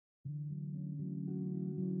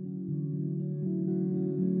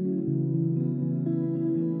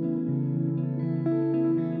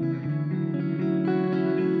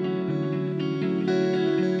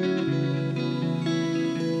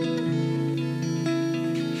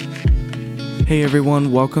Hey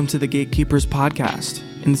everyone, welcome to the Gatekeepers podcast.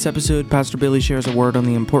 In this episode, Pastor Billy shares a word on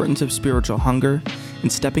the importance of spiritual hunger and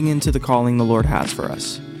stepping into the calling the Lord has for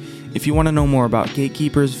us. If you want to know more about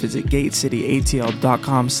Gatekeepers, visit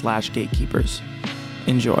gatecityatl.com/gatekeepers.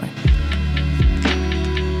 Enjoy.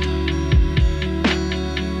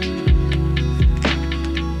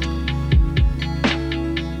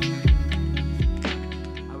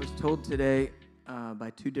 I was told today by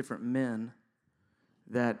two different men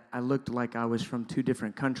that I looked like I was from two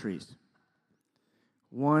different countries.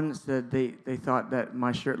 One said they thought that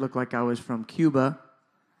my shirt looked like I was from Cuba,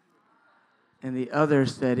 and the other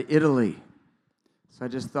said Italy. So I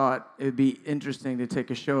just thought it would be interesting to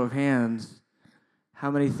take a show of hands.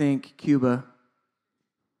 How many think Cuba?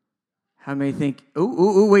 How many think,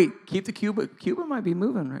 wait, keep the Cuba. Cuba might be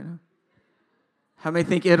moving right now. How many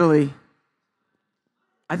think Italy?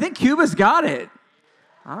 I think Cuba's got it.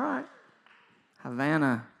 All right.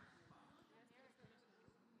 Havana.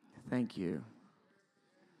 Thank you.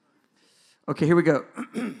 Okay, here we go.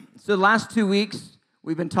 So the last 2 weeks,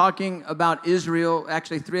 we've been talking about Israel.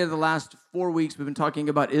 Actually, 3 of the last 4 weeks, we've been talking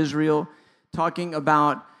about Israel, talking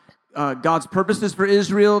about God's purposes for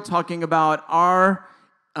Israel, talking about our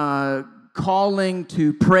calling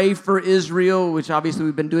to pray for Israel, which obviously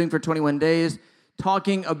we've been doing for 21 days,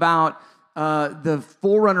 talking about the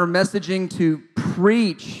forerunner messaging to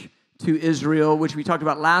preach to Israel, which we talked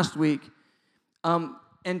about last week. And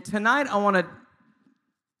tonight I want to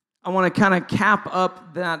kind of cap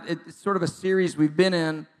up that it's sort of a series we've been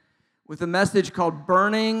in with a message called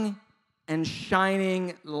Burning and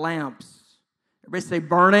Shining Lamps. Everybody say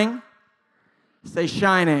burning, say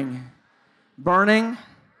shining. Burning,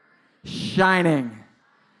 shining.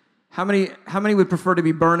 How many would prefer to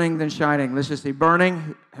be burning than shining? Let's just say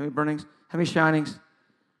burning. How many burnings? How many shinings?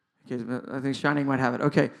 Okay, I think shining might have it.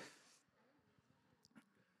 Okay.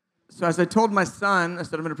 So as I told my son, I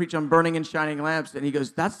said, I'm going to preach on burning and shining lamps. And he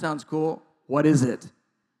goes, that sounds cool. What is it?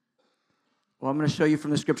 Well, I'm going to show you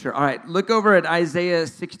from the scripture. All right, look over at Isaiah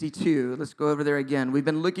 62. Let's go over there again. We've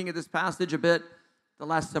been looking at this passage a bit the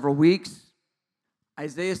last several weeks.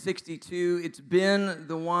 Isaiah 62, it's been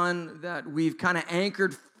the one that we've kind of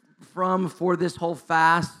anchored from for this whole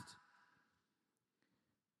fast,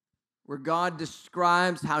 where God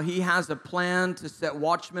describes how he has a plan to set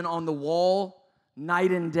watchmen on the wall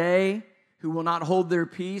night and day, who will not hold their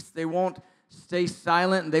peace. They won't stay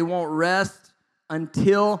silent, and they won't rest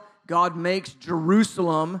until God makes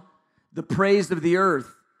Jerusalem the praise of the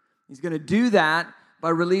earth. He's going to do that by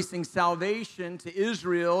releasing salvation to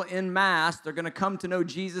Israel en masse. They're going to come to know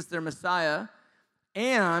Jesus, their Messiah,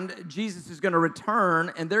 and Jesus is going to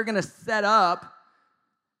return, and they're going to set up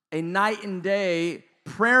a night and day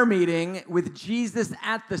prayer meeting with Jesus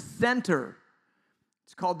at the center.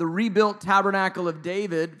 It's called the Rebuilt Tabernacle of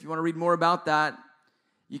David. If you want to read more about that,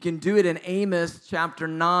 you can do it in Amos chapter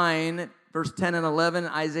 9, verse 10 and 11,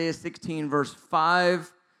 Isaiah 16, verse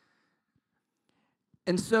 5.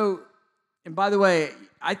 And by the way,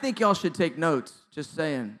 I think y'all should take notes, just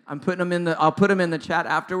saying. I'll put them in the chat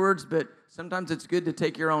afterwards, but sometimes it's good to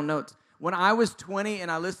take your own notes. When I was 20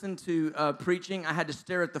 and I listened to preaching, I had to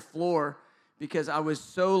stare at the floor because I was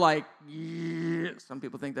so like, yeah. Some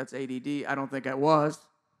people think that's ADD. I don't think I was.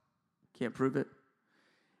 Can't prove it.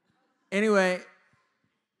 Anyway,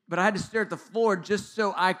 but I had to stare at the floor just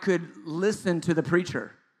so I could listen to the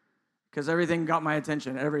preacher, because everything got my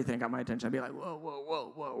attention. Everything got my attention. I'd be like, whoa, whoa,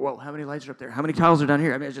 whoa, whoa, whoa. How many lights are up there? How many tiles are down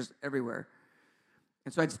here? I mean, it's just everywhere.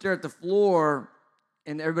 And so I'd stare at the floor,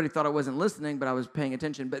 and everybody thought I wasn't listening, but I was paying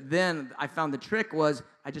attention. But then I found the trick was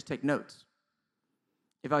I just take notes.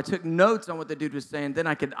 If I took notes on what the dude was saying, then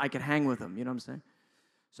I could hang with him. You know what I'm saying?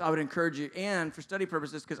 So I would encourage you, and for study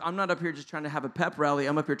purposes, because I'm not up here just trying to have a pep rally.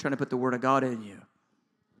 I'm up here trying to put the Word of God in you.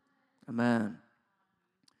 Amen.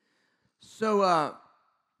 So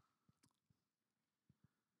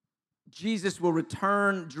Jesus will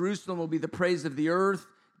return. Jerusalem will be the praise of the earth.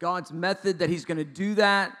 God's method that he's going to do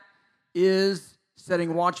that is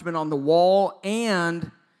setting watchmen on the wall, and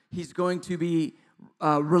he's going to be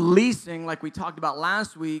releasing, like we talked about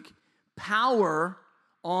last week, power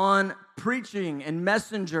on preaching and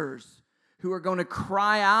messengers who are going to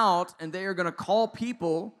cry out, and they are going to call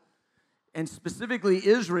people, and specifically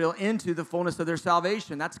Israel, into the fullness of their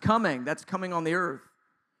salvation. That's coming. That's coming on the earth.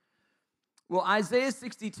 Well, Isaiah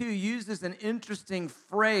 62 uses an interesting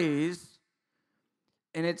phrase,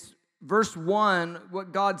 and it's verse 1,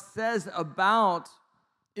 what God says about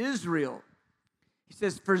Israel. He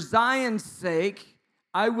says, for Zion's sake,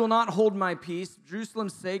 I will not hold my peace.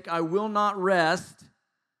 Jerusalem's sake, I will not rest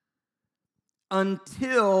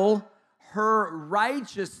until her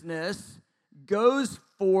righteousness goes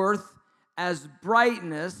forth as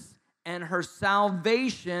brightness, and her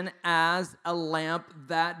salvation as a lamp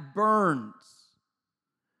that burns.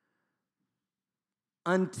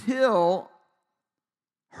 Until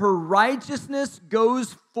her righteousness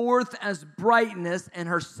goes forth as brightness, and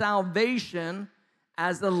her salvation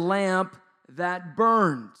as a lamp that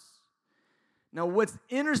burns. Now, what's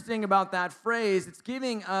interesting about that phrase, it's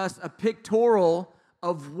giving us a pictorial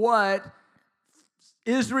of what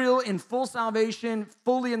Israel in full salvation,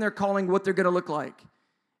 fully in their calling, what they're going to look like.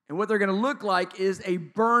 And what they're going to look like is a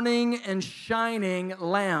burning and shining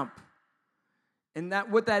lamp. And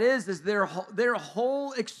what that is their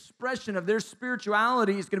whole expression of their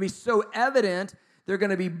spirituality is going to be so evident. They're going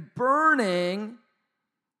to be burning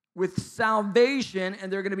with salvation,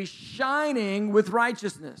 and they're going to be shining with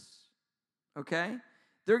righteousness. Okay?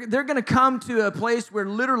 They're going to come to a place where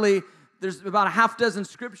literally there's about a half dozen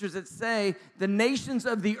scriptures that say the nations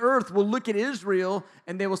of the earth will look at Israel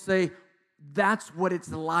and they will say, that's what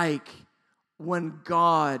it's like when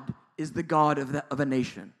God is the God of a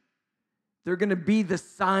nation. They're going to be the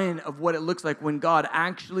sign of what it looks like when God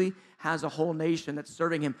actually has a whole nation that's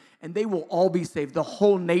serving him. And they will all be saved. The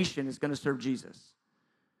whole nation is going to serve Jesus.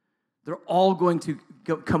 They're all going to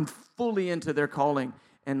come fully into their calling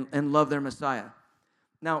and love their Messiah.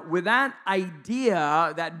 Now, with that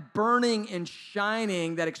idea, that burning and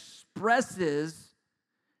shining that expresses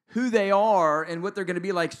who they are and what they're going to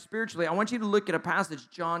be like spiritually, I want you to look at a passage,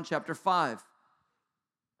 John chapter 5.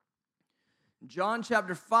 John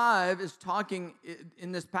chapter 5 is talking,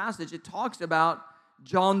 in this passage, it talks about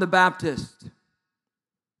John the Baptist.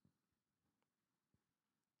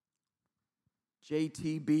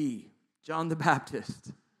 JTB, John the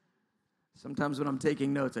Baptist. Sometimes when I'm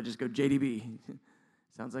taking notes, I just go JDB.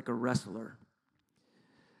 Sounds like a wrestler.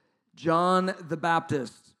 John the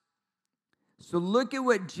Baptist. So look at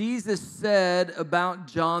what Jesus said about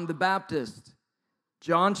John the Baptist.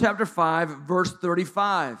 John chapter 5, verse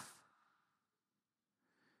 35.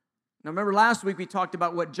 Now remember last week we talked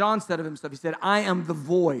about what John said of himself. He said, I am the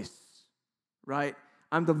voice, right?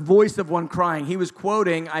 I'm the voice of one crying. He was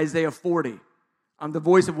quoting Isaiah 40. I'm the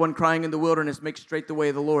voice of one crying in the wilderness, make straight the way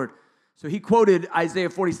of the Lord. So he quoted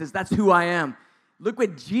Isaiah 40, he says, that's who I am. Look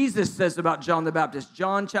what Jesus says about John the Baptist.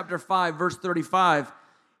 John chapter 5, verse 35.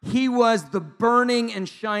 He was the burning and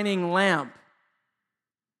shining lamp,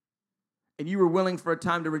 and you were willing for a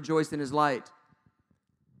time to rejoice in his light.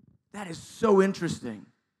 That is so interesting.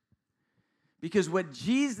 Because what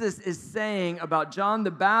Jesus is saying about John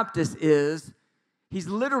the Baptist is,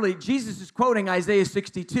 Jesus is quoting Isaiah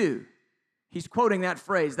 62. He's quoting that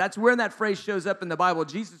phrase. That's where that phrase shows up in the Bible.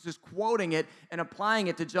 Jesus is quoting it and applying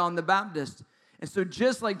it to John the Baptist. And so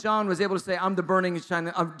just like John was able to say, I'm the burning and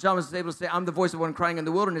shining, John was able to say, I'm the voice of one crying in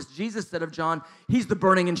the wilderness, Jesus said of John, he's the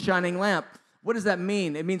burning and shining lamp. What does that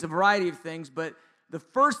mean? It means a variety of things, but the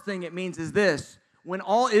first thing it means is this. When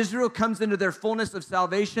all Israel comes into their fullness of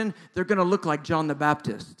salvation, they're going to look like John the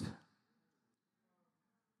Baptist.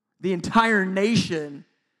 The entire nation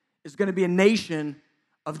is going to be a nation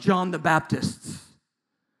of John the Baptists.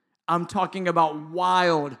 I'm talking about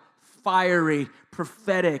wild, fiery,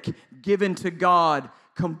 prophetic, given to God,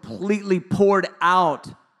 completely poured out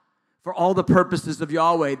for all the purposes of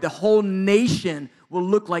Yahweh. The whole nation will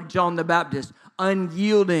look like John the Baptist,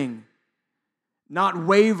 unyielding, not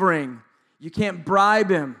wavering. You can't bribe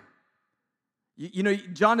him. You know,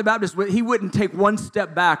 John the Baptist, he wouldn't take one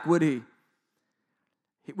step back, would he?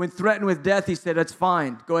 When threatened with death, he said, that's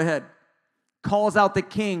fine, go ahead. Calls out the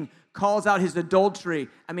king, calls out his adultery.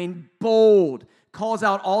 I mean, bold. Calls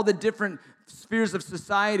out all the different spheres of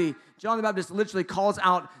society. John the Baptist literally calls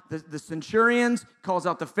out the centurions, calls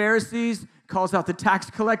out the Pharisees, calls out the tax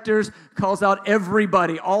collectors, calls out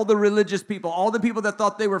everybody, all the religious people, all the people that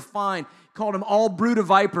thought they were fine, called them all brood of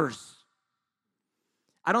vipers.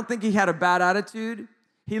 I don't think he had a bad attitude.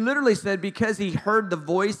 He literally said because he heard the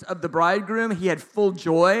voice of the bridegroom, he had full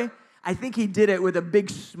joy. I think he did it with a big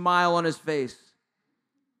smile on his face.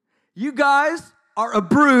 You guys are a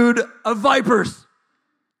brood of vipers.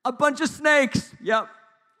 A bunch of snakes. Yep.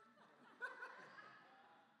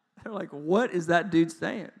 They're like, what is that dude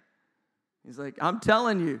saying? He's like, I'm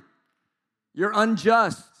telling you, you're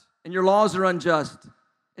unjust, and your laws are unjust,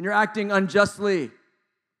 and you're acting unjustly.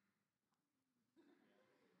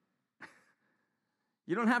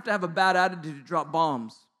 You don't have to have a bad attitude to drop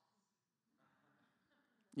bombs.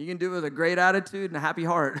 You can do it with a great attitude and a happy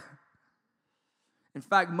heart. In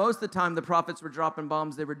fact, most of the time the prophets were dropping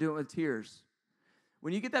bombs, they were doing it with tears.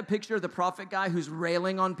 When you get that picture of the prophet guy who's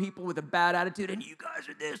railing on people with a bad attitude, and you guys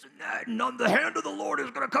are this and that, and on the hand of the Lord is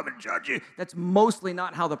going to come and judge you. That's mostly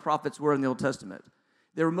not how the prophets were in the Old Testament.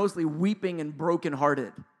 They were mostly weeping and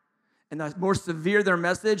brokenhearted. And the more severe their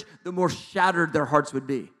message, the more shattered their hearts would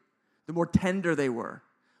be, the more tender they were.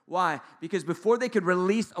 Why? Because before they could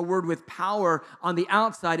release a word with power on the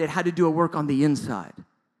outside, it had to do a work on the inside.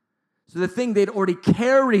 So the thing they'd already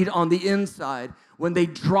carried on the inside, when they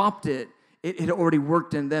dropped it, it had already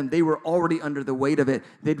worked in them. They were already under the weight of it.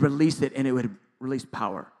 They'd release it, and it would release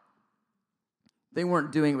power. They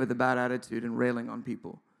weren't doing it with a bad attitude and railing on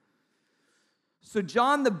people. So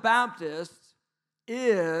John the Baptist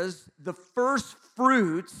is the first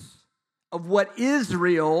fruits of what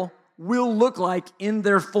Israel will look like in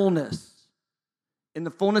their fullness, in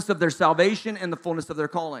the fullness of their salvation and the fullness of their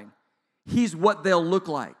calling. He's what they'll look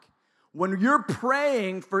like. When you're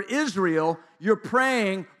praying for Israel, you're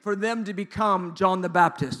praying for them to become John the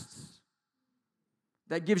Baptists.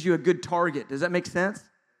 That gives you a good target. Does that make sense?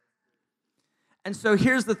 And so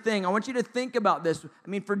here's the thing. I want you to think about this.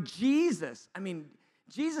 For Jesus,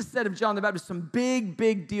 Jesus said of John the Baptist some big,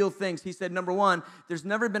 big deal things. He said, number one, there's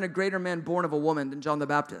never been a greater man born of a woman than John the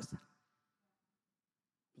Baptist.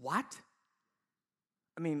 What?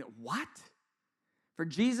 What? For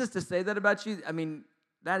Jesus to say that about you,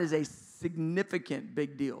 that is a significant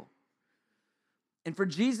big deal. And for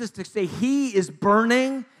Jesus to say he is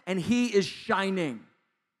burning and he is shining.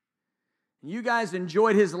 You guys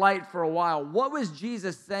enjoyed his light for a while. What was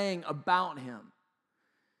Jesus saying about him?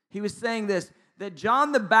 He was saying this, that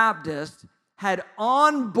John the Baptist had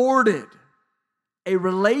onboarded a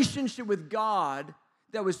relationship with God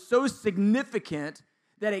that was so significant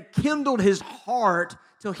that it kindled his heart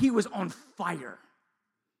till he was on fire.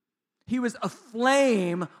 He was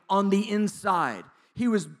aflame on the inside. He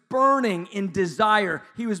was burning in desire.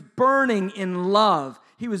 He was burning in love.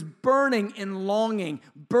 He was burning in longing,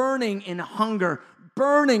 burning in hunger,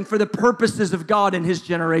 burning for the purposes of God in his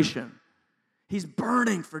generation. He's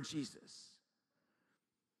burning for Jesus.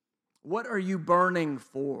 What are you burning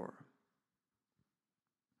for?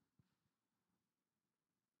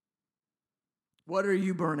 What are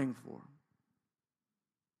you burning for?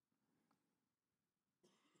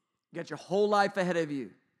 You got your whole life ahead of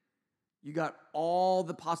you. You got all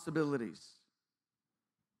the possibilities.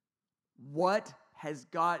 What has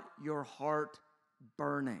got your heart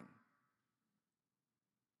burning?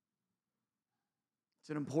 It's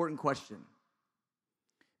an important question.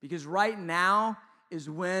 Because right now is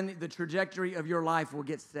when the trajectory of your life will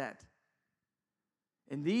get set.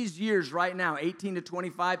 In these years right now, 18 to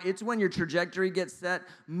 25, it's when your trajectory gets set.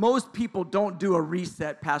 Most people don't do a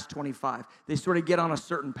reset past 25. They sort of get on a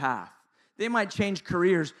certain path. They might change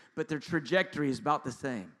careers, but their trajectory is about the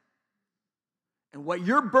same. And what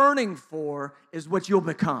you're burning for is what you'll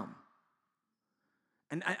become.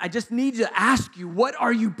 And I just need to ask you, what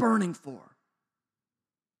are you burning for?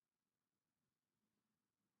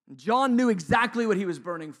 John knew exactly what he was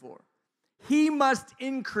burning for. He must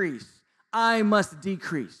increase. I must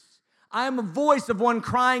decrease. I am a voice of one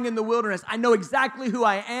crying in the wilderness. I know exactly who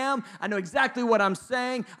I am. I know exactly what I'm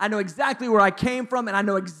saying. I know exactly where I came from, and I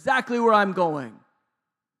know exactly where I'm going.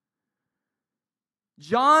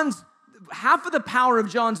 Half of the power of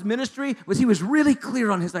John's ministry was he was really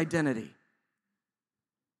clear on his identity.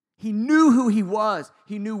 He knew who he was.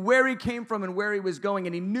 He knew where he came from and where he was going,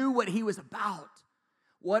 and he knew what he was about.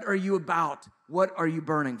 What are you about? What are you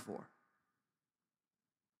burning for?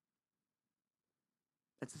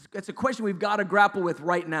 That's a question we've got to grapple with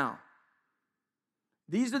right now.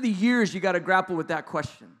 These are the years you got to grapple with that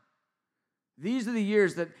question. These are the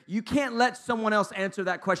years that you can't let someone else answer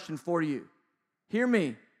that question for you. Hear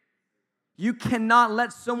me. You cannot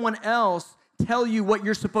let someone else tell you what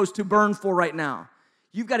you're supposed to burn for right now.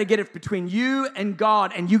 You've got to get it between you and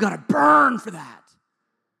God, and you got to burn for that.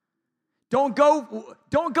 Don't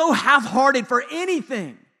go half-hearted for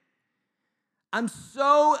anything. I'm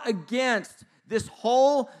so against this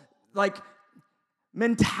whole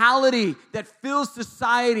mentality that fills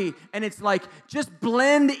society, and it's like, just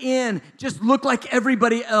blend in, just look like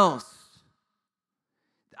everybody else.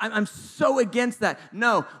 I'm so against that.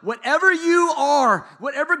 No, whatever you are,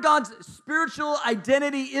 whatever God's spiritual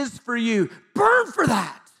identity is for you, burn for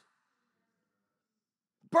that.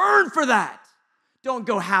 Burn for that. Don't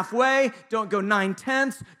go halfway. Don't go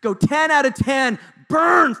 9/10. Go 10 out of 10.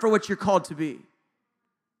 Burn for what you're called to be.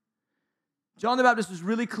 John the Baptist was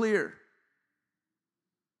really clear.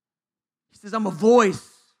 He says, I'm a voice.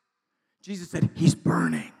 Jesus said, he's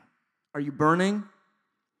burning. Are you burning?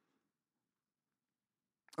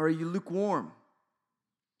 Or are you lukewarm?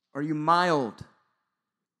 Are you mild?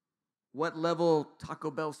 What level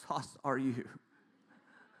Taco Bell sauce are you?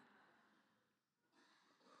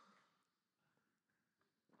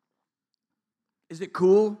 Is it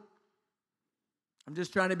cool? I'm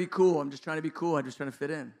just trying to be cool. I'm just trying to be cool. I'm just trying to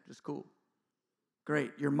fit in. Just cool.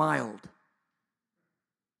 Great. You're mild.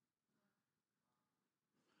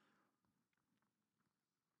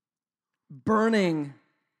 Burning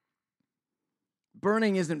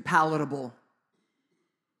isn't palatable.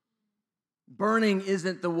 Burning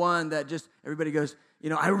isn't the one that just everybody goes,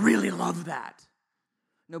 I really love that.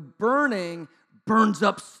 No, burning burns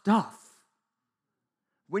up stuff.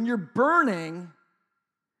 When you're burning,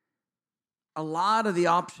 a lot of the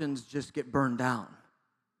options just get burned down.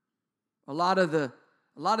 A lot of the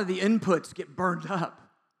inputs get burned up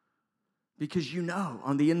because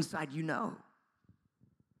on the inside you know.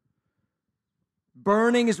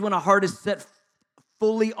 Burning is when a heart is set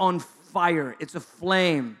fully on fire. It's a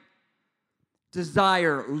flame.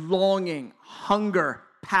 Desire, longing, hunger,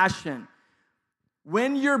 passion.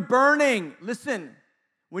 When you're burning, listen,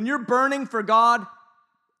 when you're burning for God,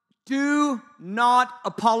 do not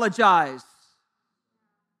apologize.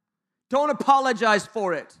 Don't apologize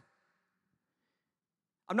for it.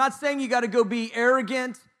 I'm not saying you got to go be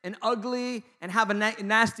arrogant and ugly and have a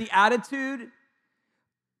nasty attitude,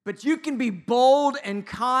 but you can be bold and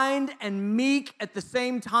kind and meek at the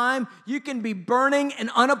same time. You can be burning and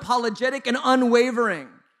unapologetic and unwavering.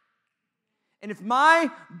 And if my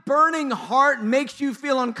burning heart makes you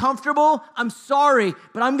feel uncomfortable, I'm sorry,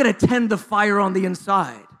 but I'm going to tend the fire on the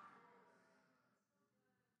inside.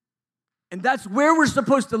 And that's where we're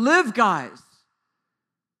supposed to live, guys.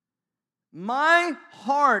 My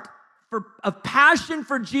heart of passion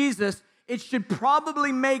for Jesus, it should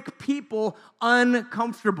probably make people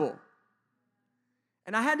uncomfortable.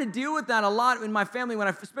 And I had to deal with that a lot in my family,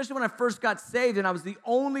 especially when I first got saved, and I was the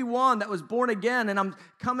only one that was born again, and I'm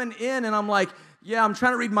coming in, and I'm like, yeah, I'm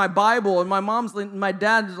trying to read my Bible, and my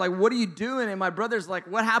dad's like, what are you doing? And my brother's like,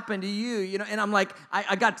 what happened to you? And I'm like,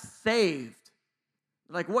 I got saved.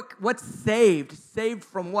 Like, what's saved? Saved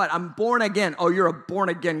from what? I'm born again. Oh, you're a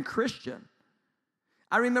born-again Christian.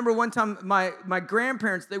 I remember one time my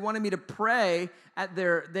grandparents, they wanted me to pray at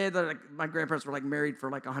my grandparents were married for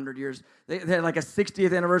 100 years. They had a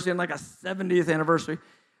 60th anniversary and a 70th anniversary.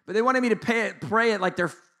 But they wanted me to pray at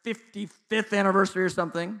their 55th anniversary or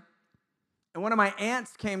something. And one of my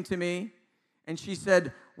aunts came to me and she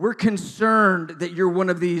said, we're concerned that you're one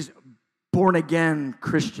of these born-again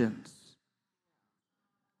Christians.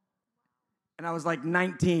 And I was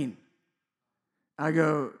 19. I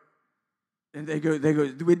go, and they go,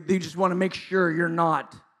 they just want to make sure you're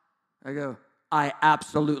not. I go, I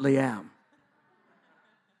absolutely am.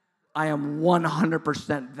 I am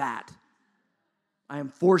 100% that. I am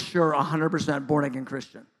for sure 100% born again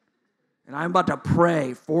Christian. And I'm about to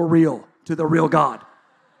pray for real to the real God.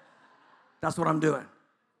 That's what I'm doing.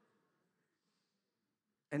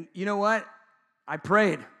 And you know what? I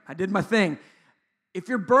prayed. I did my thing. If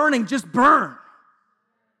you're burning, just burn.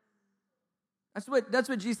 That's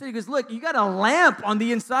what Jesus said. He goes, look, you got a lamp on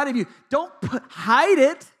the inside of you. Don't hide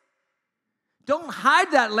it. Don't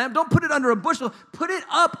hide that lamp. Don't put it under a bushel. Put it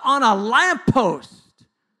up on a lamppost.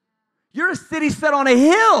 You're a city set on a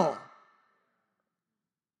hill.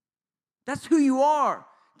 That's who you are.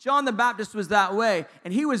 John the Baptist was that way,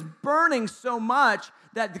 and he was burning so much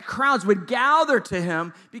that the crowds would gather to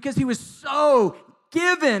him because he was so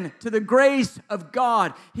given to the grace of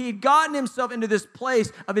God. He had gotten himself into this place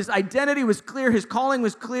of his identity was clear, his calling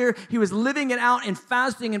was clear, he was living it out in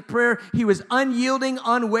fasting and prayer, he was unyielding,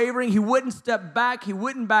 unwavering, he wouldn't step back, he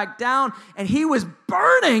wouldn't back down, and he was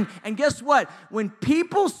burning. And guess what? When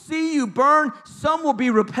people see you burn, some will be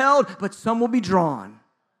repelled, but some will be drawn.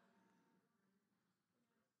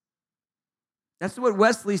 That's what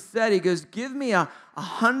Wesley said. He goes, give me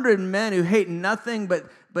 100 men who hate nothing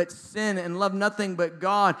but sin and love nothing but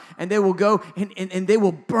God, and they will go and they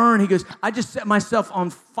will burn. He goes, I just set myself on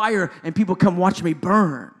fire and people come watch me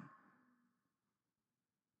burn.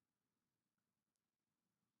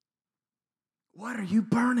 What are you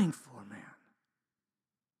burning for, man?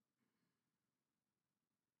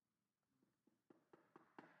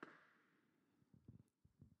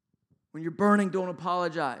 When you're burning, don't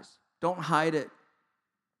apologize. Don't hide it.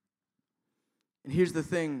 And here's the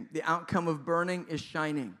thing. The outcome of burning is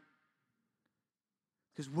shining.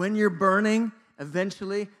 Because when you're burning,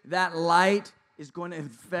 eventually that light is going to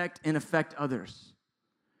affect others.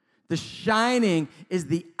 The shining is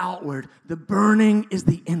the outward. The burning is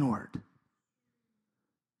the inward.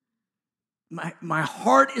 My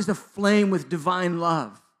heart is aflame with divine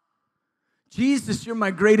love. Jesus, you're my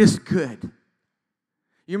greatest good.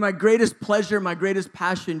 You're my greatest pleasure, my greatest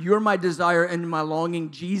passion. You're my desire and my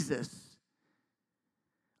longing, Jesus.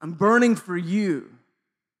 I'm burning for you.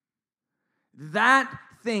 That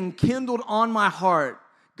thing kindled on my heart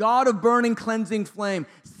God of burning, cleansing flame,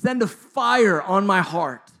 send a fire on my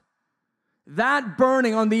heart. That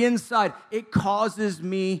burning on the inside, it causes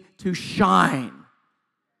me to shine.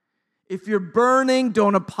 If you're burning,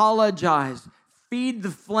 don't apologize. Feed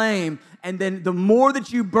the flame, and then the more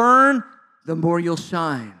that you burn, the more you'll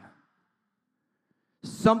shine.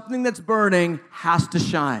 Something that's burning has to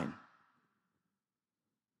shine.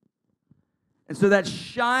 And so that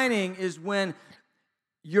shining is when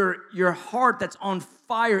your heart that's on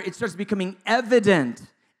fire, it starts becoming evident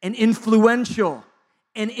and influential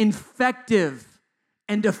and infective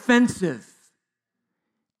and offensive.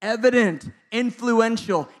 Evident,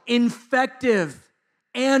 influential, infective,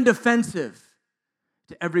 and offensive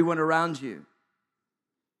to everyone around you.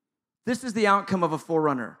 This is the outcome of a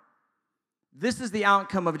forerunner. This is the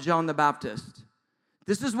outcome of John the Baptist.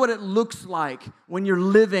 This is what it looks like when you're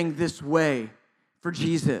living this way for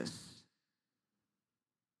Jesus.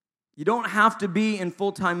 You don't have to be in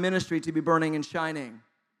full-time ministry to be burning and shining.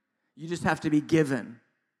 You just have to be given.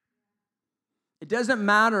 It doesn't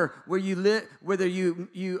matter where you live, whether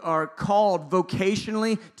you are called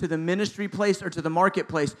vocationally to the ministry place or to the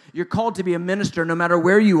marketplace. You're called to be a minister no matter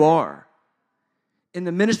where you are. In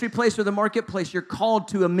the ministry place or the marketplace, you're called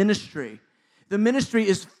to a ministry. The ministry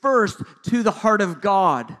is first to the heart of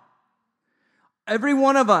God. Every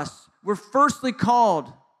one of us, we're firstly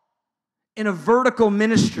called in a vertical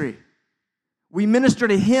ministry. We minister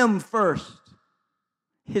to Him first,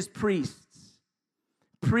 His priests.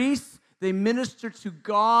 Priests, they minister to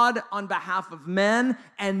God on behalf of men,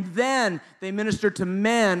 and then they minister to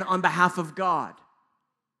men on behalf of God.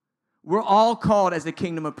 We're all called as a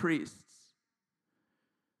kingdom of priests.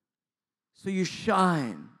 So you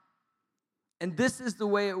shine. And this is the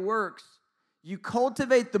way it works. You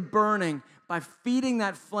cultivate the burning by feeding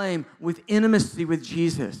that flame with intimacy with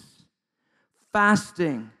Jesus.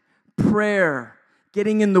 Fasting, prayer,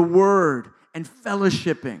 getting in the Word, and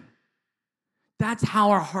fellowshipping. That's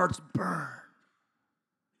how our hearts burn.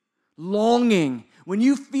 Longing. When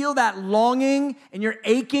you feel that longing and you're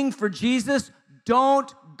aching for Jesus,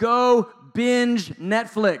 don't go binge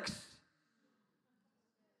Netflix.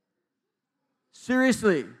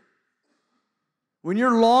 Seriously. When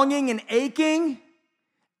you're longing and aching,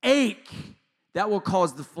 ache. That will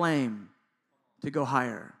cause the flame to go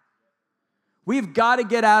higher. We've got to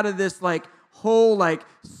get out of this whole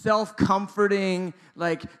self-comforting,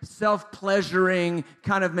 self-pleasuring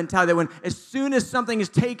kind of mentality that when as soon as something is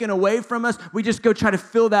taken away from us, we just go try to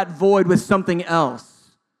fill that void with something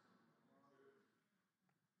else.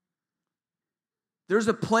 There's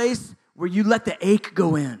a place where you let the ache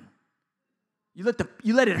go in. You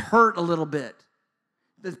let it hurt a little bit.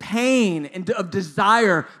 The pain of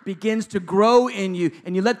desire begins to grow in you,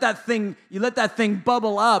 and you let that thing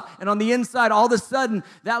bubble up, and on the inside, all of a sudden,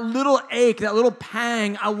 that little ache, that little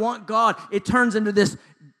pang, I want God, it turns into this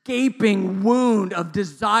gaping wound of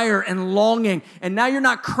desire and longing, and now you're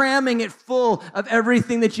not cramming it full of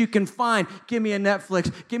everything that you can find. Give me a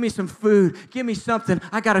Netflix, give me some food, give me something,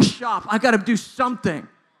 I gotta shop, I gotta do something.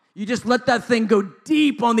 You just let that thing go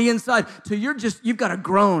deep on the inside till you've got to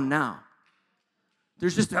groan now.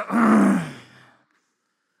 There's just I'm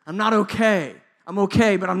not okay. I'm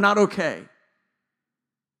okay, but I'm not okay.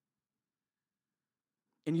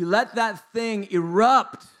 And you let that thing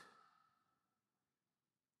erupt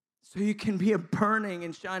so you can be a burning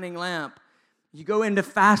and shining lamp. You go into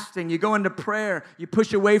fasting. You go into prayer. You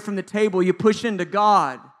push away from the table. You push into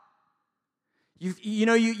God.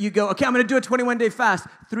 You go, okay, I'm going to do a 21-day fast.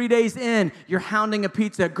 3 days in, you're hounding a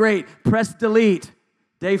pizza. Great. Press delete.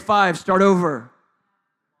 Day 5, start over.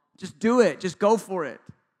 Just do it. Just go for it.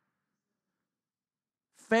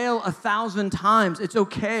 Fail 1,000 times. It's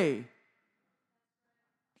okay.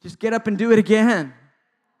 Just get up and do it again.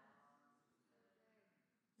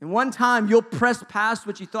 And one time, you'll press past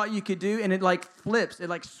what you thought you could do, and it flips.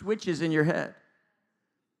 It switches in your head.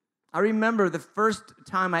 I remember the first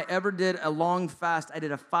time I ever did a long fast. I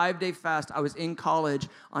did a 5-day fast. I was in college.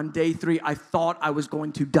 On day 3, I thought I was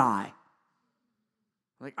going to die.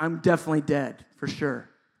 I'm definitely dead, for sure.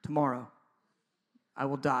 Tomorrow, I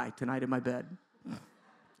will die tonight in my bed.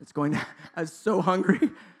 I was so hungry.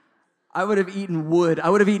 I would have eaten wood. I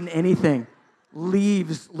would have eaten anything.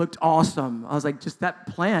 Leaves looked awesome. I was like, just that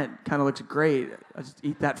plant kind of looks great. I just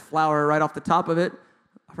eat that flower right off the top of it.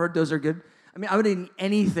 I've heard those are good. I would eat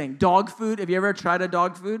anything. Dog food. Have you ever tried a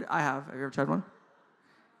dog food? I have. Have you ever tried one?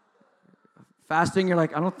 Fasting, you're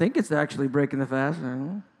like, I don't think it's actually breaking the fast.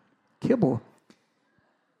 Kibble.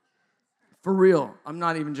 For real. I'm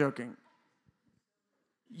not even joking.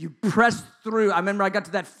 You press through. I remember I got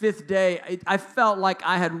to that 5th day. I felt like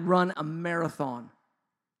I had run a marathon.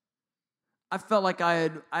 I felt like I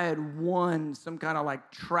had won some kind of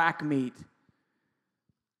like track meet.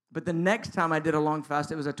 But the next time I did a long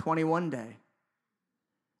fast, it was a 21 day.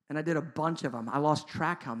 And I did a bunch of them. I lost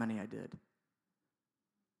track how many I did.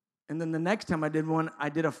 And then the next time I did one, I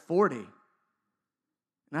did a 40. And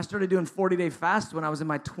I started doing 40-day fasts when I was in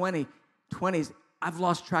my 20s. I've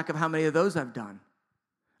lost track of how many of those I've done.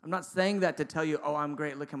 I'm not saying that to tell you, oh, I'm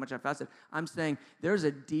great, look how much I fasted. I'm saying there's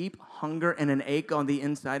a deep hunger and an ache on the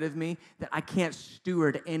inside of me that I can't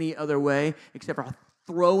steward any other way except for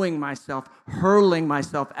throwing myself, hurling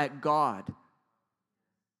myself at God.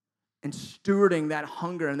 And stewarding that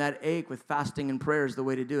hunger and that ache with fasting and prayer is the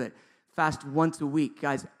way to do it. Fast once a week.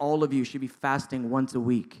 Guys, all of you should be fasting once a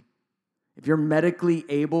week. If you're medically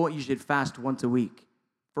able, you should fast once a week.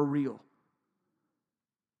 For real.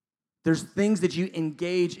 There's things that you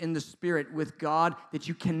engage in the Spirit with God that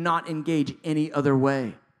you cannot engage any other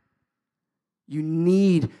way. You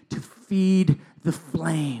need to feed the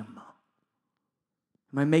flame.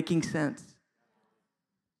 Am I making sense?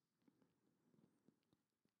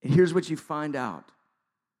 And here's what you find out.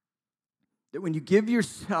 That when you give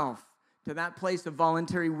yourself to that place of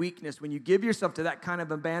voluntary weakness, when you give yourself to that kind of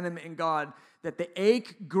abandonment in God, that the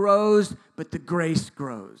ache grows, but the grace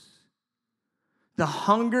grows. The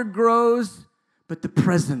hunger grows, but the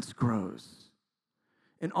presence grows.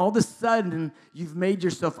 And all of a sudden, you've made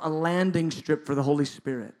yourself a landing strip for the Holy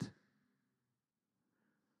Spirit.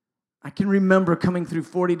 I can remember coming through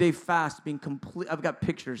 40-day fast, being complete. I've got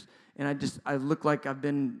pictures, and I look like I've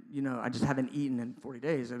been, I just haven't eaten in 40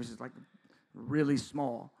 days. I was just like really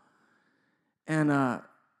small. And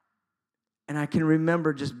I can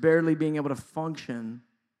remember just barely being able to function.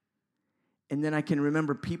 And then I can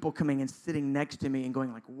remember people coming and sitting next to me and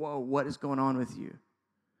going like, whoa, what is going on with you?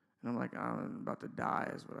 And I'm like, I'm about to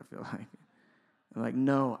die is what I feel like. I'm like,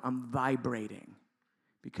 no, I'm vibrating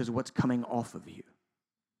because of what's coming off of you.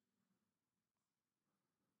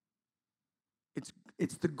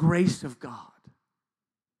 It's the grace of God.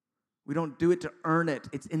 We don't do it to earn it.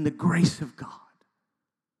 It's in the grace of God.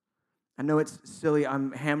 I know it's silly.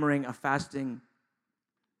 I'm hammering a fasting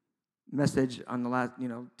message on the last,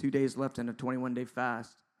 2 days left in a 21-day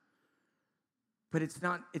fast. But it's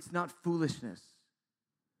not foolishness.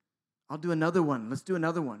 I'll do another one. Let's do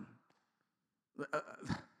another one.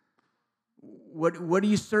 What are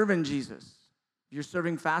you serving, Jesus? If you're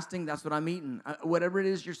serving fasting, that's what I'm eating. Whatever it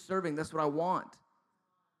is you're serving, that's what I want.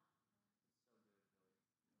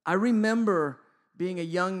 I remember being a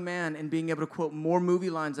young man and being able to quote more movie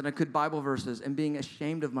lines than I could Bible verses and being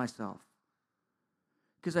ashamed of myself.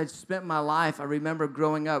 Because I'd spent my life, I remember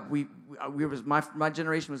growing up, my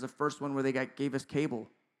generation was the first one where they gave us cable.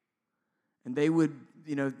 And they would,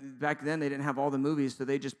 back then they didn't have all the movies, so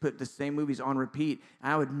they just put the same movies on repeat.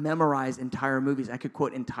 And I would memorize entire movies. I could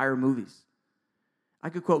quote entire movies. I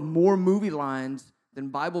could quote more movie lines than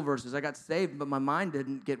Bible verses. I got saved, but my mind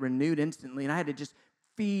didn't get renewed instantly. And I had to just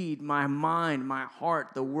feed my mind, my heart,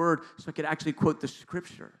 the Word, so I could actually quote the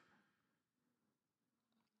Scripture.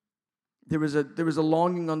 There was a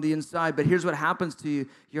longing on the inside, but here's what happens to you.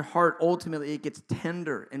 Your heart, ultimately, it gets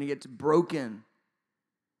tender and it gets broken.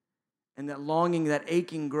 And that longing, that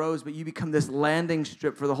aching grows, but you become this landing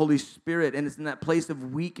strip for the Holy Spirit. And it's in that place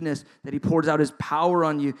of weakness that He pours out His power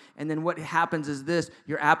on you. And then what happens is this.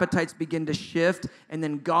 Your appetites begin to shift, and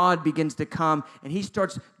then God begins to come, and He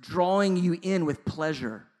starts drawing you in with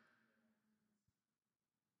pleasure.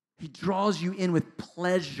 He draws you in with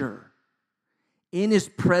pleasure. In His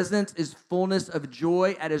presence is fullness of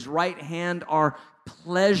joy. At His right hand are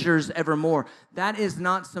pleasures evermore. That is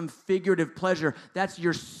not some figurative pleasure. That's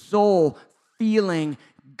your soul feeling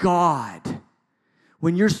God.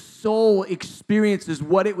 When your soul experiences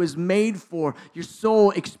what it was made for, your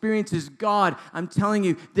soul experiences God, I'm telling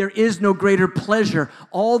you, there is no greater pleasure.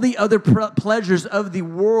 All the other pleasures of the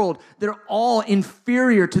world, they're all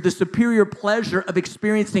inferior to the superior pleasure of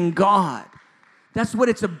experiencing God. That's what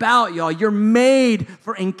it's about, y'all. You're made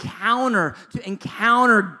for to encounter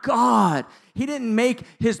God. He didn't make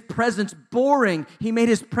His presence boring. He made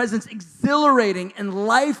His presence exhilarating and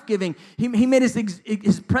life-giving. He made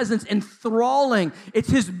His presence enthralling. It's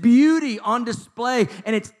His beauty on display,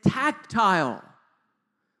 and it's tactile.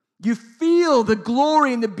 You feel the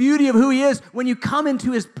glory and the beauty of who He is when you come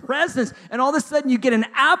into His presence, and all of a sudden you get an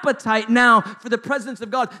appetite now for the presence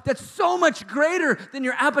of God that's so much greater than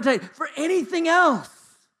your appetite for anything else.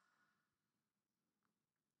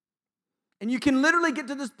 And you can literally get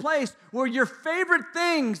to this place where your favorite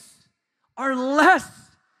things are less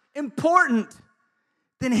important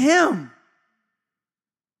than Him.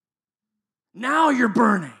 Now you're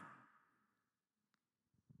burning.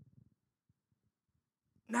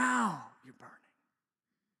 Now you're burning.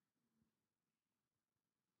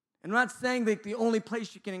 And I'm not saying that the only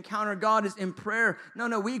place you can encounter God is in prayer.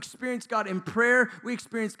 No, we experience God in prayer. We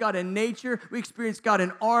experience God in nature. We experience God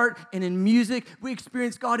in art and in music. We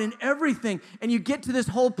experience God in everything. And you get to this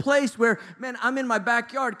whole place where, man, I'm in my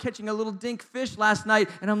backyard catching a little dink fish last night,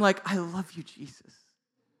 and I'm like, I love you, Jesus.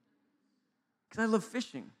 Because I love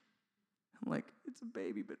fishing. I'm like, it's a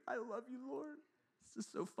baby, but I love you, Lord. This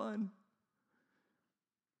is so fun.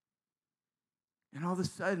 And all of a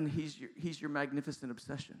sudden, he's your magnificent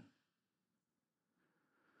obsession.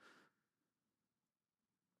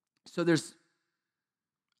 So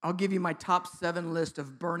I'll give you my top 7 list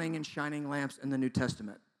of burning and shining lamps in the New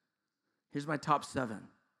Testament. Here's my top 7.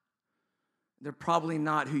 They're probably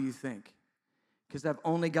not who you think, because I've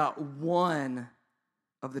only got one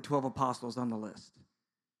of the 12 apostles on the list.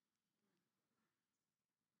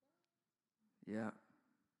 Yeah,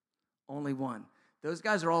 only one. Those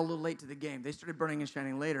guys are all a little late to the game. They started burning and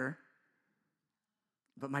shining later.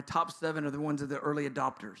 But my top 7 are the ones of the early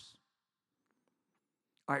adopters.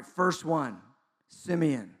 All right, first one,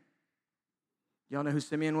 Simeon. Y'all know who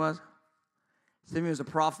Simeon was? Simeon was a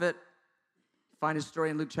prophet. Find his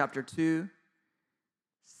story in Luke chapter 2.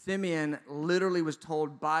 Simeon literally was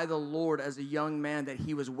told by the Lord as a young man that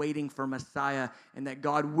he was waiting for Messiah and that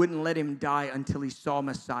God wouldn't let him die until he saw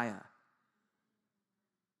Messiah.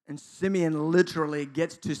 And Simeon literally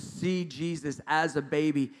gets to see Jesus as a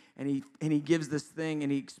baby, and he gives this thing,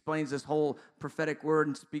 and he explains this whole prophetic word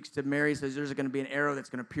and speaks to Mary, says there's going to be an arrow that's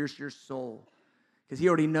going to pierce your soul. Because he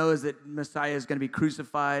already knows that Messiah is going to be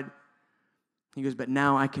crucified. He goes, but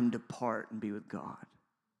now I can depart and be with God.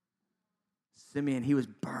 Simeon, he was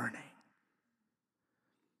burning.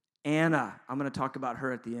 Anna, I'm going to talk about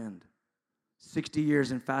her at the end. 60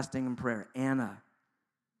 years in fasting and prayer. Anna,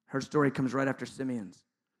 her story comes right after Simeon's.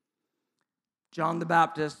 John the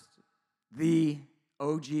Baptist, the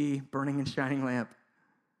OG burning and shining lamp.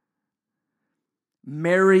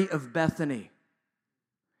 Mary of Bethany.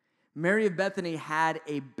 Mary of Bethany had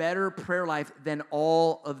a better prayer life than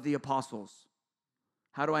all of the apostles.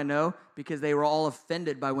 How do I know? Because they were all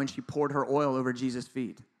offended by when she poured her oil over Jesus'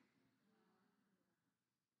 feet.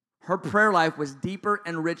 Her prayer life was deeper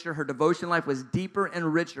and richer. Her devotion life was deeper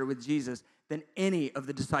and richer with Jesus than any of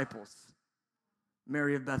the disciples.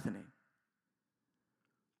 Mary of Bethany.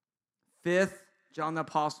 5th, John the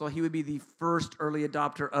Apostle. He would be the first early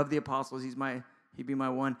adopter of the apostles. He'd be my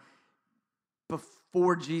one.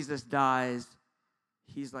 Before Jesus dies,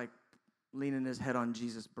 he's like leaning his head on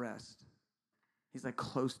Jesus' breast. He's like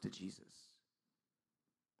close to Jesus.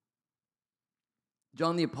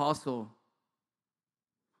 John the Apostle,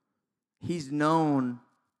 he's known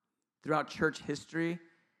throughout church history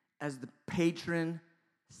as the patron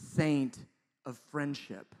saint of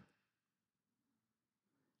friendship,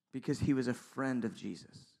 because he was a friend of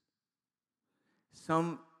Jesus.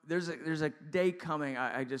 There's a day coming,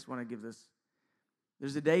 I just want to give this.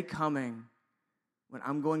 There's a day coming when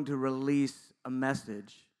I'm going to release a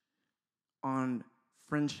message on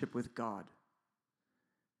friendship with God.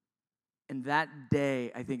 And that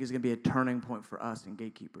day, I think, is going to be a turning point for us in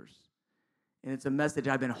Gatekeepers. And it's a message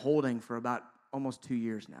I've been holding for about almost 2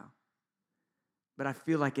 years now. But I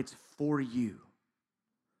feel like it's for you.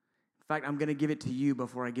 In fact, I'm going to give it to you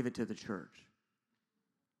before I give it to the church.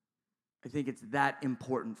 I think it's that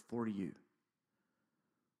important for you.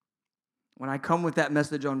 When I come with that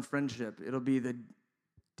message on friendship, it'll be the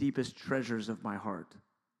deepest treasures of my heart.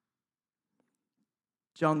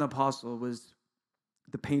 John the Apostle was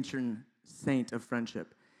the patron saint of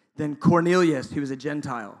friendship. Then Cornelius, who was a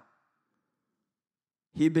Gentile.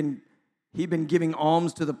 He'd been giving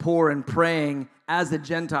alms to the poor and praying as a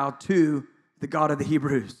Gentile to the God of the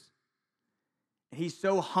Hebrews. He's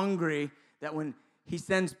so hungry that when he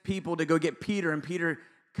sends people to go get Peter, and Peter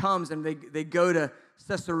comes and they go to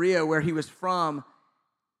Caesarea where he was from,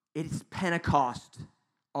 it's Pentecost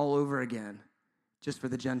all over again, just for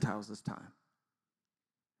the Gentiles this time.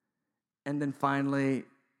 And then finally,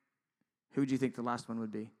 who would you think the last one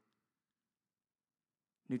would be?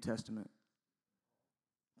 New Testament.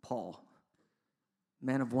 Paul.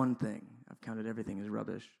 Man of one thing. I've counted everything as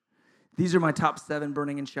rubbish. These are my top 7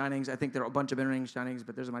 burning and shinings. I think there are a bunch of burning and shinings,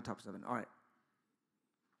 but those are my top 7. All right.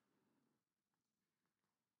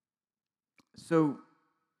 So,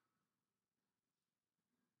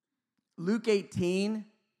 Luke 18,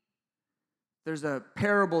 there's a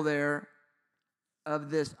parable there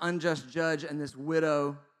of this unjust judge and this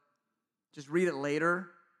widow. Just read it later.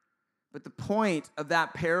 But the point of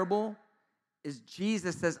that parable is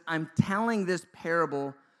Jesus says, I'm telling this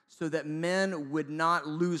parable so that men would not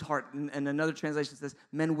lose heart. And another translation says,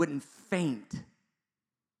 men wouldn't faint.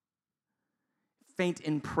 Faint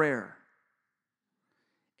in prayer.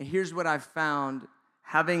 And here's what I've found,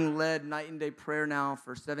 having led night and day prayer now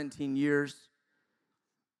for 17 years,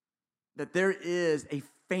 that there is a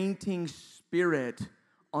fainting spirit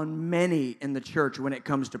on many in the church when it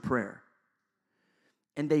comes to prayer.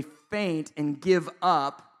 And they faint and give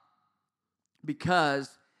up because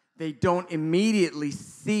they don't immediately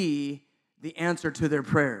see the answer to their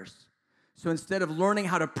prayers. So instead of learning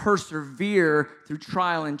how to persevere through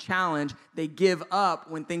trial and challenge, they give up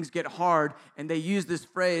when things get hard, and they use this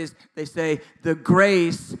phrase, they say, the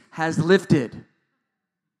grace has lifted.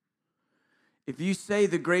 If you say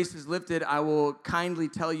the grace is lifted, I will kindly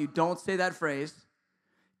tell you, don't say that phrase,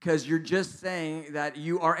 because you're just saying that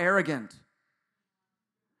you are arrogant.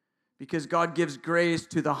 Because God gives grace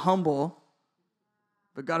to the humble,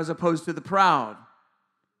 but God is opposed to the proud.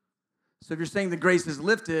 So if you're saying the grace is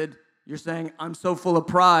lifted, you're saying, I'm so full of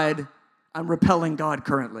pride, I'm repelling God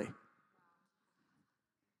currently.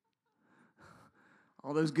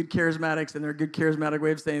 All those good charismatics and their good charismatic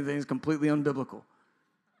way of saying things completely unbiblical.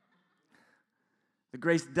 The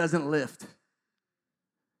grace doesn't lift.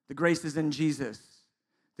 The grace is in Jesus.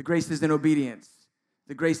 The grace is in obedience.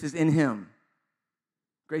 The grace is in Him.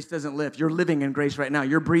 Grace doesn't lift. You're living in grace right now.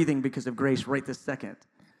 You're breathing because of grace right this second.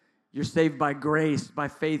 You're saved by grace, by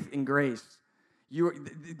faith in grace.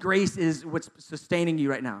 Grace is what's sustaining you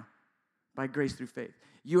right now, by grace through faith.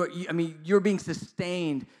 You're being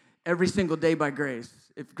sustained every single day by grace.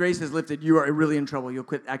 If grace is lifted, you are really in trouble. You'll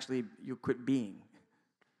quit being.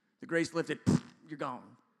 The grace lifted, you're gone.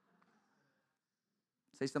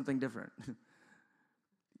 Say something different.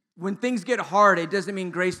 When things get hard, it doesn't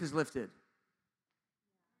mean grace is lifted.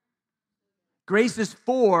 Grace is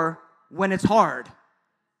for when it's hard.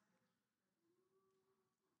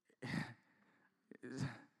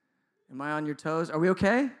 Am I on your toes? Are we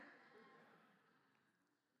okay?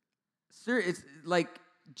 Sir, it's like,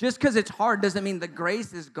 just because it's hard doesn't mean the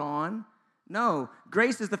grace is gone. No,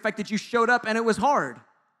 grace is the fact that you showed up and it was hard.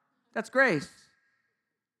 That's grace.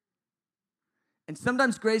 And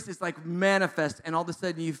sometimes grace is like manifest, and all of a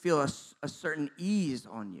sudden you feel a certain ease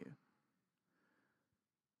on you.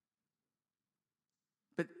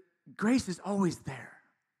 But grace is always there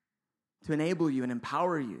to enable you and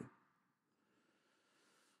empower you.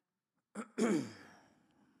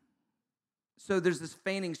 So there's this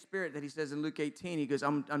feigning spirit that he says in Luke 18. He goes,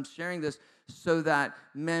 I'm sharing this so that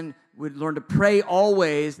men would learn to pray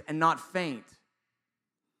always and not faint.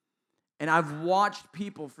 And I've watched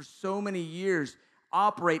people for so many years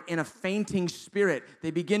operate in a fainting spirit.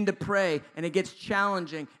 They begin to pray, and it gets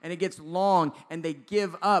challenging, and it gets long, and they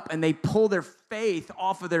give up, and they pull their faith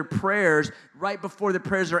off of their prayers right before the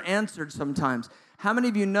prayers are answered sometimes. How many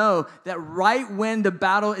of you know that right when the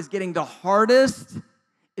battle is getting the hardest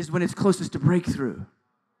is when it's closest to breakthrough?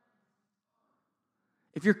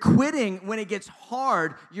 If you're quitting when it gets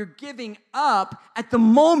hard, you're giving up at the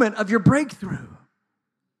moment of your breakthrough.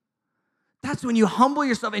 That's when you humble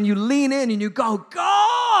yourself and you lean in and you go,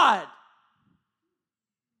 God,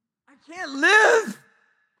 I can't live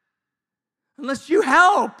unless you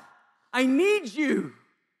help. I need you.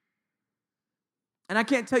 And I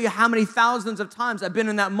can't tell you how many thousands of times I've been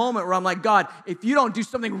in that moment where I'm like, God, if you don't do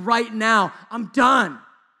something right now, I'm done.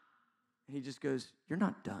 And he just goes, you're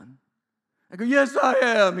not done. I go, yes, I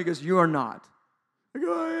am. He goes, you are not. I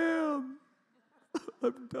go, I am.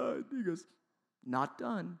 I'm done. He goes, not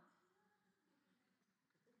done.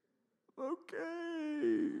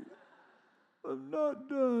 Okay. I'm not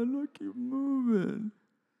done. I'll keep moving.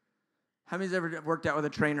 How many's ever worked out with a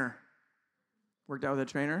trainer? Worked out with a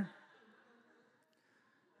trainer?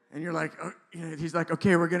 And you're like, oh, he's like,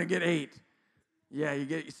 okay, we're going to get 8. Yeah, you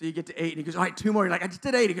get to 8. And he goes, all right, 2 more. You're like, I just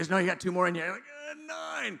did 8. He goes, no, you got 2 more in you. You're like,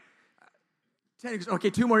 9. 10. He goes, okay,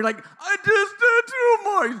 2 more. You're like, I just did 2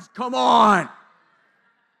 more. He goes, come on.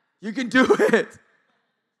 You can do it.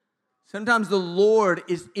 Sometimes the Lord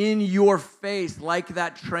is in your face like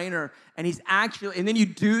that trainer, and he's actually, and then you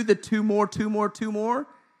do the 2 more,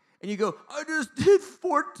 and you go, I just did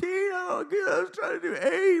 14. Oh, good. I was trying to do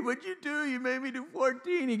 8. What'd you do? You made me do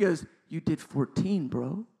 14. He goes, you did 14,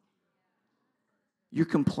 bro. You're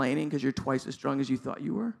complaining because you're twice as strong as you thought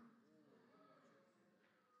you were?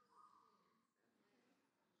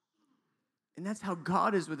 And that's how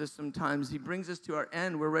God is with us sometimes. He brings us to our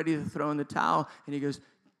end. We're ready to throw in the towel, and he goes,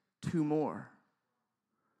 2 more.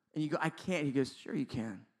 And you go, I can't. He goes, sure you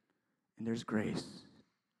can. And there's grace.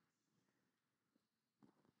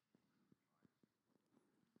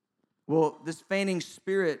 Well, this feigning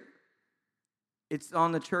spirit, it's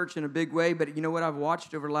on the church in a big way, but you know what I've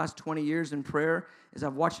watched over the last 20 years in prayer is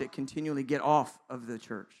I've watched it continually get off of the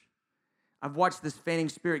church. I've watched this feigning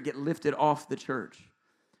spirit get lifted off the church.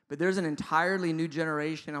 But there's an entirely new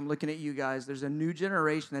generation. I'm looking at you guys. There's a new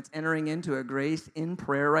generation that's entering into a grace in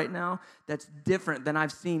prayer right now that's different than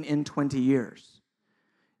I've seen in 20 years.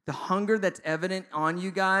 The hunger that's evident on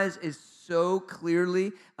you guys is so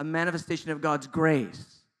clearly a manifestation of God's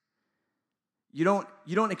grace. You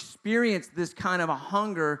don't experience this kind of a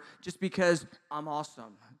hunger just because I'm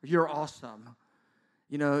awesome. You're awesome.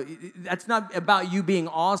 You know, that's not about you being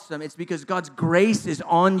awesome. It's because God's grace is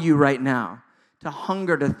on you right now. To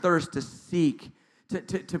hunger, to thirst, to seek,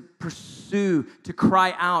 to pursue, to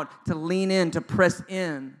cry out, to lean in, to press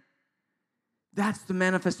in. That's the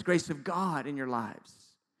manifest grace of God in your lives.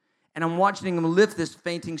 And I'm watching Him lift this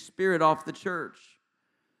fainting spirit off the church.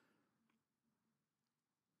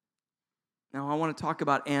 Now I want to talk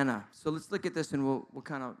about Anna. So let's look at this and we'll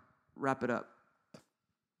kind of wrap it up.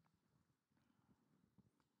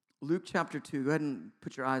 Luke chapter 2. Go ahead and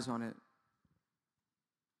put your eyes on it.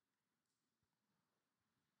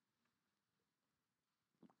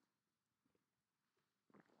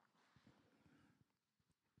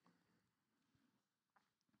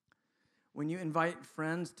 When you invite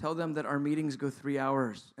friends, tell them that our meetings go 3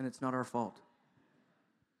 hours and it's not our fault.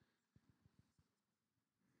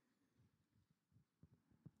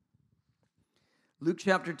 Luke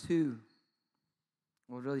chapter 2.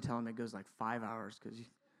 Well, really tell them it goes like 5 hours because you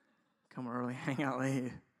come early, hang out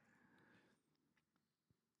late.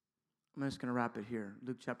 I'm just going to wrap it here.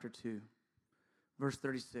 Luke chapter 2, verse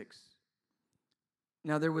 36.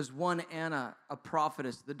 Now there was one Anna, a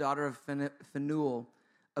prophetess, the daughter of Phanuel,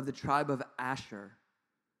 of the tribe of Asher.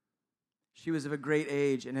 She was of a great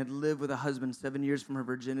age and had lived with a husband 7 years from her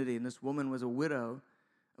virginity. And this woman was a widow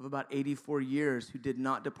of about 84 years who did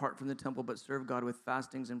not depart from the temple but served God with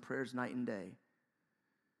fastings and prayers night and day.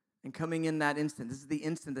 And coming in that instant, this is the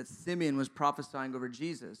instant that Simeon was prophesying over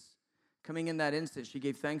Jesus. Coming in that instant, she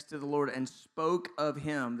gave thanks to the Lord and spoke of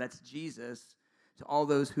him, that's Jesus, to all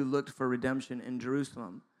those who looked for redemption in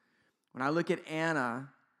Jerusalem. When I look at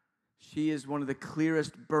Anna, she is one of the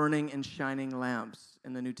clearest burning and shining lamps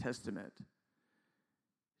in the New Testament.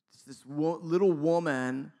 It's this little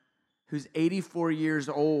woman who's 84 years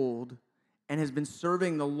old and has been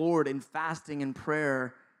serving the Lord in fasting and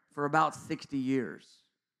prayer for about 60 years.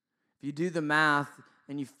 If you do the math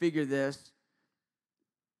and you figure this,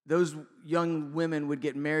 those young women would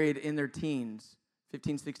get married in their teens,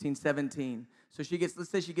 15, 16, 17. So let's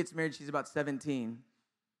say she gets married, she's about 17.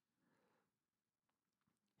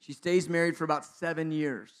 She stays married for about 7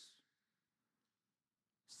 years.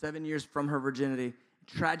 7 years from her virginity.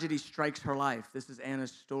 Tragedy strikes her life. This is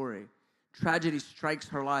Anna's story. Tragedy strikes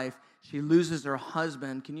her life. She loses her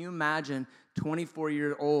husband. Can you imagine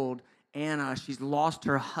 24-year-old Anna? She's lost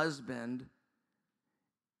her husband.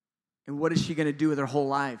 And what is she going to do with her whole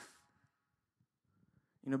life?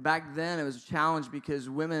 You know, back then it was a challenge because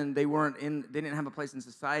women, they didn't have a place in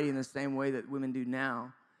society in the same way that women do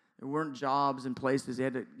now. There weren't jobs and places. They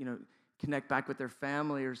had to, connect back with their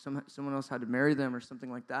family, or someone else had to marry them or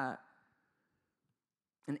something like that.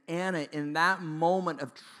 And Anna, in that moment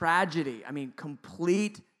of tragedy,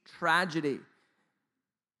 complete tragedy,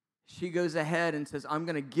 she goes ahead and says, I'm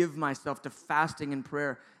going to give myself to fasting and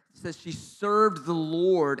prayer. It says she served the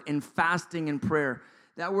Lord in fasting and prayer.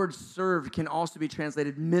 That word served can also be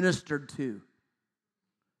translated ministered to.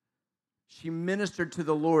 She ministered to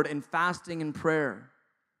the Lord in fasting and prayer.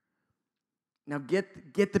 Now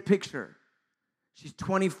get the picture. She's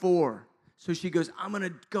 24. So she goes, I'm going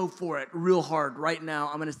to go for it real hard right now.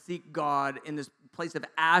 I'm going to seek God in this place of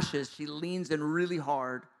ashes. She leans in really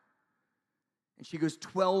hard. And she goes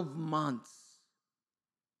 12 months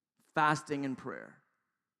fasting and prayer.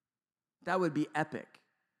 That would be epic.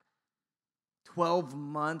 12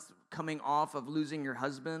 months coming off of losing your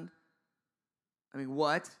husband.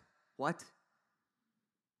 What?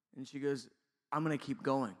 And she goes, I'm going to keep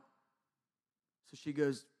going. So she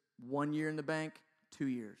goes 1 year in the bank, 2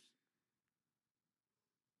 years.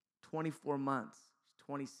 24 months, she's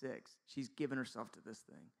 26. She's given herself to this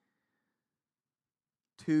thing.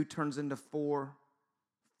 2 turns into 4.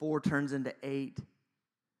 4 turns into 8.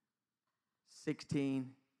 16.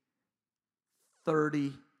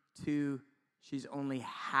 32. She's only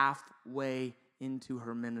halfway into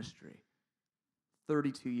her ministry.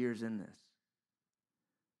 32 years in this.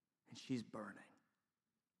 And she's burning.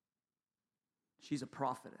 She's a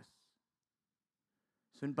prophetess.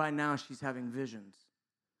 So by now she's having visions.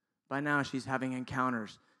 By now she's having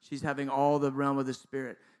encounters. She's having all the realm of the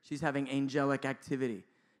Spirit. She's having angelic activity.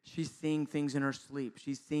 She's seeing things in her sleep.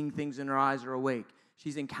 She's seeing things in her eyes are awake.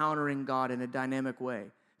 She's encountering God in a dynamic way.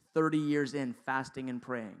 30 years in, fasting and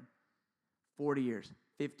praying. 40 years,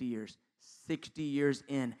 50 years, 60 years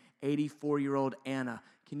in, 84-year-old Anna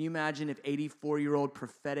Can you imagine if 84-year-old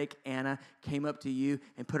prophetic Anna came up to you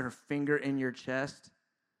and put her finger in your chest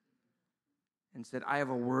and said, I have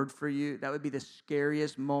a word for you? That would be the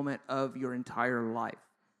scariest moment of your entire life.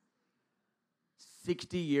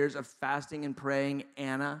 60 years of fasting and praying,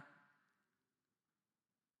 Anna.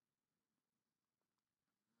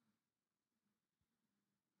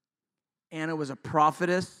 Anna was a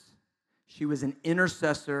prophetess, she was an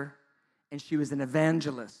intercessor, and she was an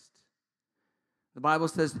evangelist. The Bible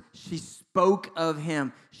says she spoke of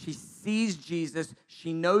him. She sees Jesus,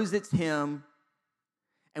 she knows it's him,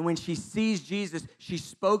 and when she sees Jesus, she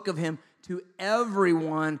spoke of him to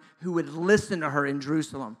everyone who would listen to her in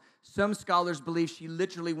Jerusalem. Some scholars believe she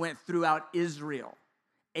literally went throughout Israel.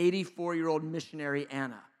 84-year-old missionary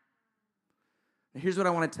Anna. Now here's what I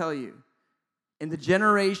want to tell you. In the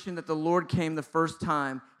generation that the Lord came the first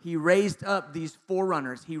time, he raised up these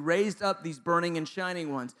forerunners. He raised up these burning and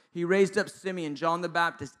shining ones. He raised up Simeon, John the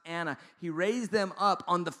Baptist, Anna. He raised them up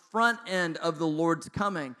on the front end of the Lord's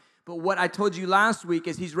coming. But what I told you last week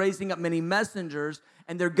is he's raising up many messengers,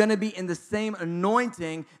 and they're going to be in the same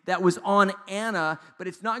anointing that was on Anna, but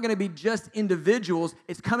it's not going to be just individuals.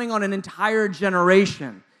 It's coming on an entire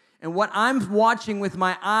generation. And what I'm watching with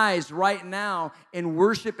my eyes right now in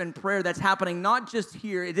worship and prayer, that's happening not just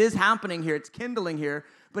here. It is happening here. It's kindling here.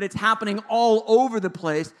 But it's happening all over the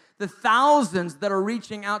place. The thousands that are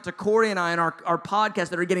reaching out to Corey and I in our podcast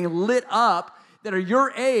that are getting lit up, that are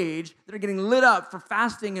your age, that are getting lit up for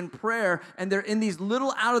fasting and prayer, and they're in these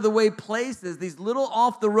little out-of-the-way places, these little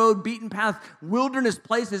off-the-road, beaten-path wilderness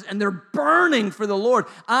places, and they're burning for the Lord.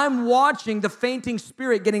 I'm watching the fainting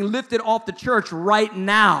spirit getting lifted off the church right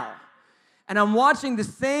now. And I'm watching the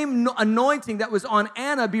same anointing that was on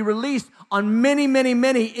Anna be released on many, many,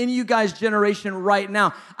 many in you guys' generation right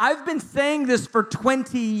now. I've been saying this for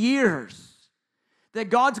 20 years. That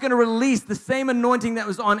God's going to release the same anointing that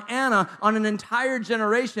was on Anna on an entire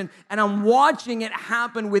generation, and I'm watching it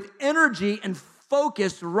happen with energy and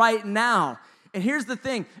focus right now. And here's the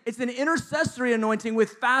thing. It's an intercessory anointing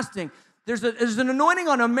with fasting. There's an anointing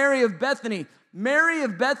on a Mary of Bethany. Mary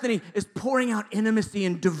of Bethany is pouring out intimacy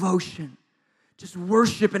and devotion, just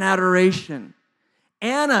worship and adoration.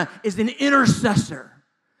 Anna is an intercessor.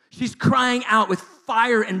 She's crying out with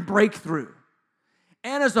fire and breakthrough.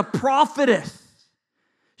 Anna's a prophetess.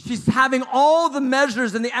 She's having all the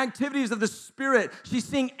measures and the activities of the Spirit. She's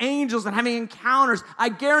seeing angels and having encounters. I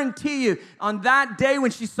guarantee you, on that day when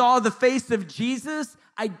she saw the face of Jesus,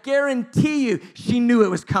 I guarantee you she knew it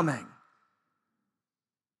was coming.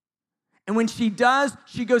 And when she does,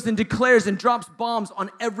 she goes and declares and drops bombs on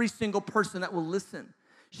every single person that will listen.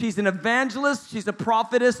 She's an evangelist, she's a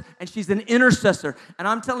prophetess, and she's an intercessor. And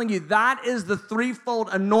I'm telling you, that is the threefold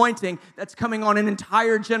anointing that's coming on an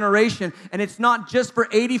entire generation. And it's not just for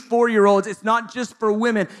 84-year-olds. It's not just for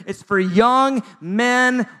women. It's for young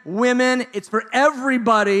men, women. It's for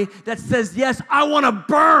everybody that says, yes, I want to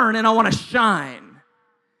burn and I want to shine.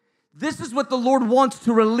 This is what the Lord wants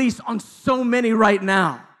to release on so many right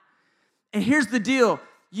now. And here's the deal.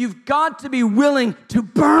 You've got to be willing to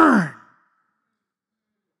burn.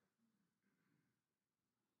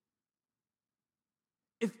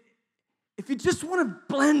 If you just want to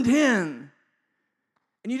blend in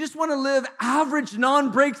and you just want to live average,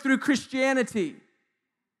 non-breakthrough Christianity,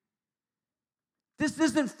 this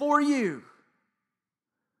isn't for you.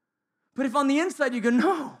 But if on the inside you go,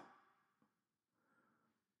 no,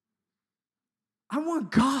 I want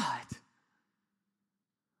God.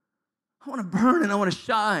 I want to burn and I want to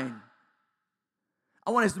shine. I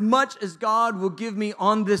want as much as God will give me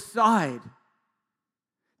on this side.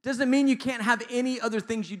 Doesn't mean you can't have any other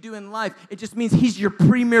things you do in life. It just means he's your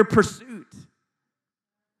premier pursuit.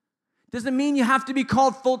 Doesn't mean you have to be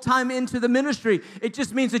called full-time into the ministry. It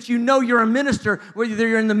just means that you know you're a minister, whether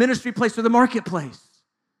you're in the ministry place or the marketplace.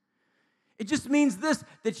 It just means this,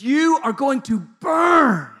 that you are going to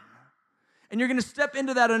burn. And you're going to step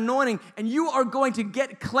into that anointing, and you are going to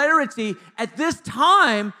get clarity at this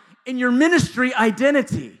time in your ministry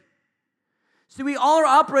identity. See, we all are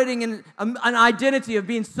operating in an identity of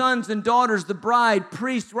being sons and daughters, the bride,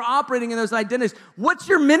 priests. We're operating in those identities. What's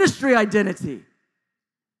your ministry identity?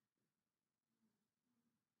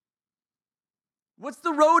 What's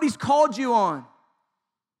the road he's called you on?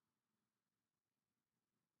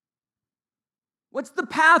 What's the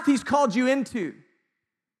path he's called you into?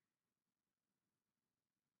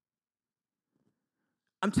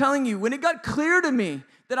 I'm telling you, when it got clear to me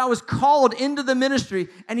that I was called into the ministry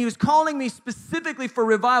and he was calling me specifically for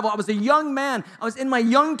revival, I was a young man. I was in my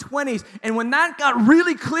young 20s. And when that got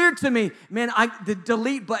really clear to me, man, the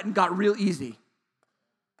delete button got real easy.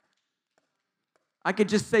 I could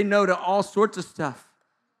just say no to all sorts of stuff.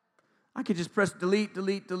 I could just press delete,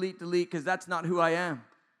 delete, delete, delete, because that's not who I am.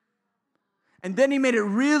 And then he made it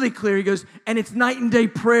really clear. He goes, and it's night and day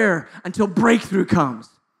prayer until breakthrough comes.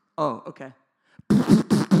 Oh, okay.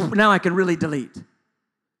 Now I can really delete.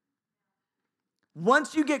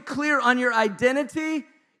 Once you get clear on your identity,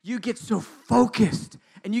 you get so focused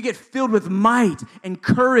and you get filled with might and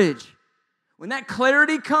courage. When that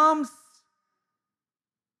clarity comes,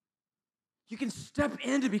 you can step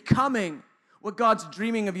into becoming what God's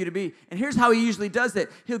dreaming of you to be. And here's how he usually does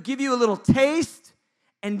it. He'll give you a little taste,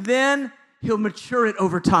 and then he'll mature it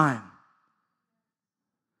over time.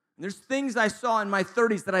 And there's things I saw in my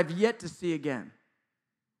 30s that I've yet to see again.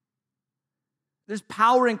 There's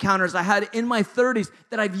power encounters I had in my 30s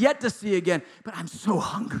that I've yet to see again, but I'm so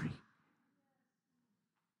hungry.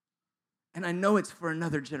 And I know it's for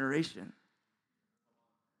another generation.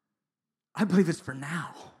 I believe it's for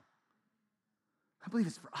now. I believe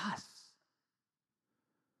it's for us.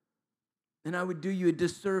 And I would do you a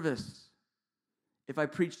disservice if I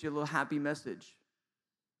preached you a little happy message,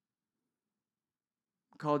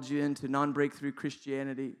 called you into non-breakthrough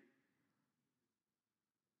Christianity,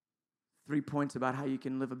 3 points about how you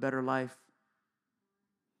can live a better life.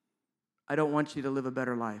 I don't want you to live a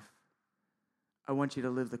better life. I want you to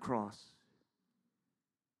live the cross.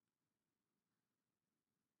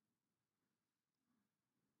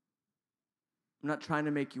 I'm not trying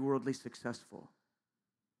to make you worldly successful.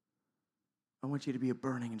 I want you to be a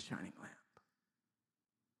burning and shining lamp.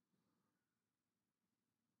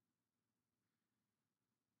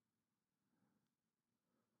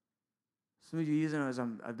 Some of you, as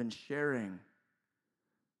I've been sharing,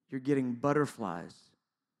 you're getting butterflies.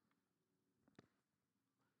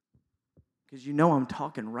 Because you know I'm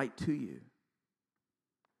talking right to you.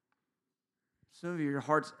 Some of you, your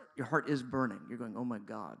heart is burning. You're going, oh my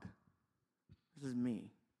God, this is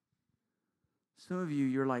me. Some of you,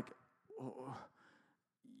 you're like, oh,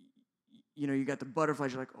 you got the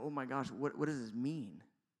butterflies. You're like, oh my gosh, what does this mean?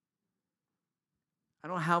 I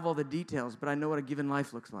don't have all the details, but I know what a given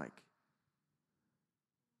life looks like.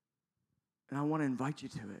 And I want to invite you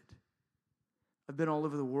to it. I've been all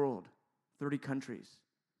over the world, 30 countries.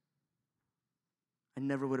 I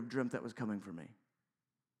never would have dreamt that was coming for me.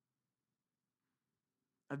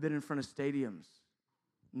 I've been in front of stadiums.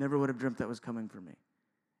 Never would have dreamt that was coming for me.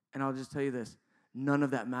 And I'll just tell you this, none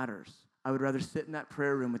of that matters. I would rather sit in that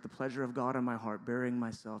prayer room with the pleasure of God on my heart, burying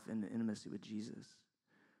myself in the intimacy with Jesus,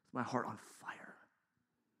 with my heart on fire.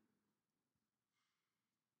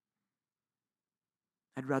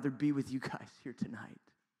 I'd rather be with you guys here tonight.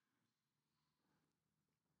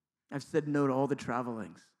 I've said no to all the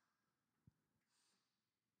travelings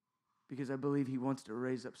because I believe he wants to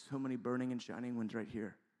raise up so many burning and shining ones right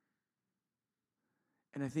here.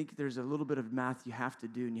 And I think there's a little bit of math you have to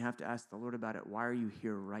do, and you have to ask the Lord about it. Why are you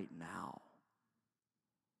here right now?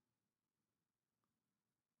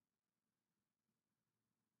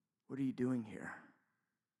 What are you doing here?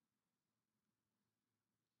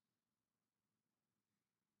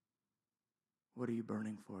 What are you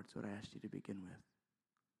burning for? It's what I asked you to begin with.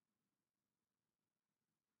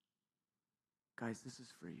 Guys, this is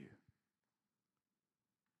for you.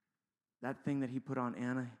 That thing that he put on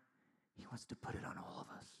Anna, he wants to put it on all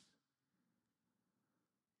of us.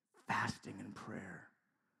 Fasting and prayer,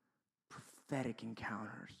 prophetic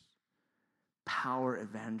encounters, power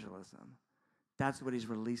evangelism. That's what he's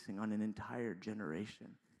releasing on an entire generation.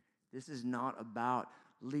 This is not about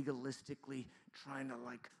legalistically trying to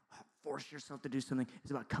force yourself to do something.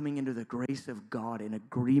 It's about coming into the grace of God in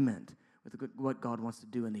agreement with what God wants to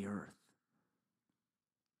do in the earth.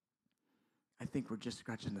 I think we're just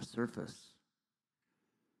scratching the surface,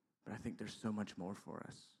 but I think there's so much more for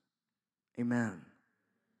us. Amen.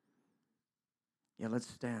 Yeah, let's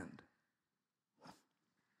stand. Let's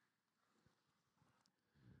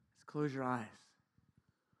close your eyes.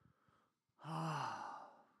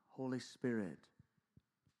 Holy Spirit.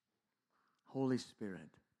 Holy Spirit.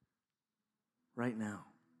 Right now.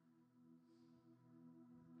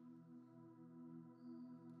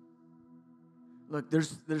 Look, there's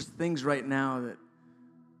things right now that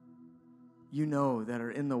that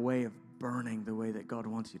are in the way of burning the way that God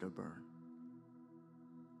wants you to burn.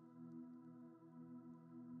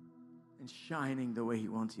 And shining the way he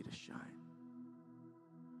wants you to shine.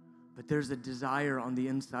 But there's a desire on the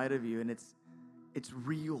inside of you, and it's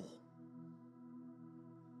real.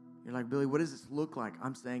 You're like, Billy, what does this look like?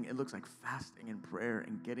 I'm saying it looks like fasting and prayer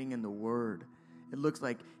and getting in the Word. It looks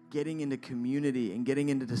like getting into community and getting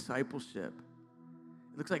into discipleship.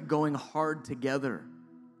 It looks like going hard together.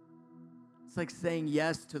 It's like saying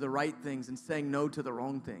yes to the right things and saying no to the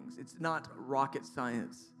wrong things. It's not rocket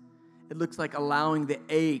science. It looks like allowing the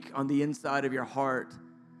ache on the inside of your heart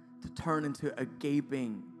to turn into a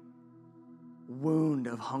gaping wound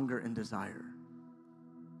of hunger and desire.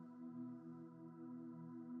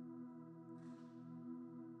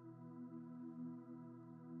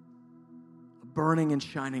 A burning and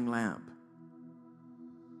shining lamp.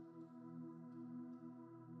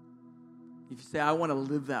 If you say, I want to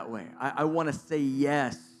live that way, I want to say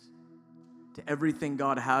yes to everything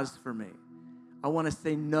God has for me. I want to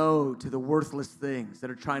say no to the worthless things that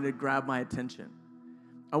are trying to grab my attention.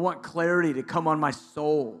 I want clarity to come on my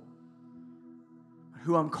soul,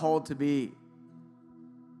 who I'm called to be.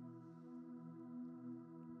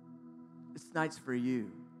 This night's for you.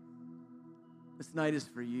 This night is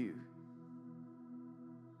for you.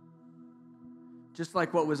 Just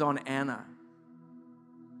like what was on Anna.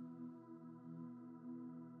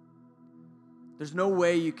 There's no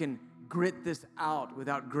way you can grit this out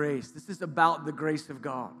without grace. This is about the grace of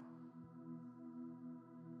God.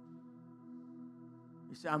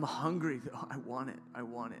 You say, I'm hungry. Oh, I want it. I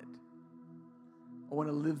want it. I want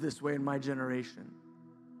to live this way in my generation.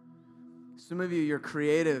 Some of you, you're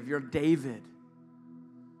creative. You're David.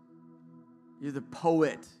 You're the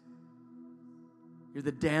poet. You're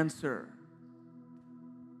the dancer.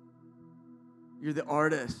 You're the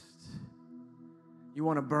artist. You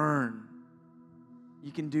want to burn.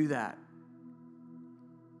 You can do that.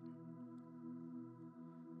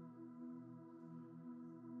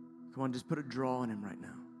 Come on, just put a draw on him right now.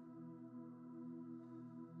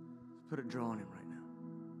 Just put a draw on him right now.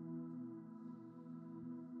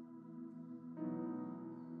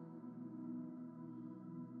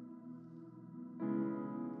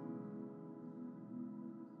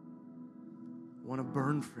 I want to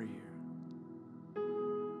burn for you. I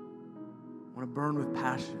want to burn with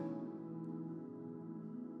passion.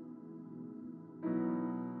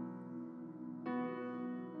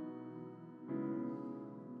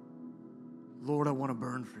 Lord, I want to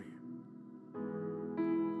burn for you.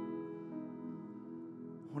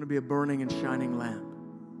 I want to be a burning and shining lamp.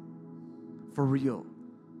 For real.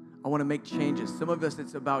 I want to make changes. Some of us,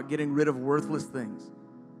 it's about getting rid of worthless things.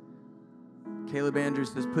 Caleb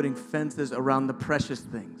Andrews says putting fences around the precious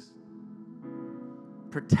things.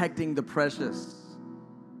 Protecting the precious.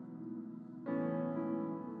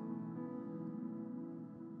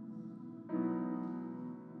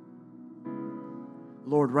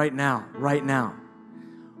 Lord, right now,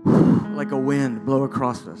 like a wind, blow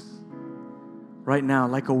across us. Right now,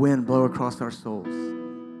 like a wind, blow across our souls.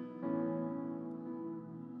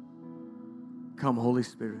 Come, Holy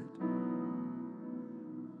Spirit.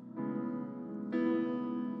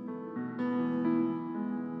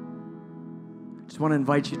 I just want to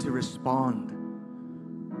invite you to respond.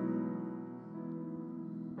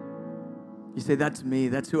 You say, that's me,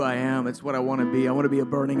 that's who I am, it's what I want to be. I want to be a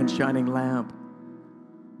burning and shining lamp.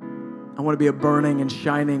 I want to be a burning and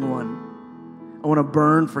shining one. I want to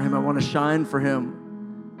burn for Him. I want to shine for Him.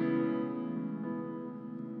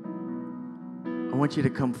 I want you to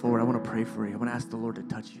come forward. I want to pray for you. I want to ask the Lord to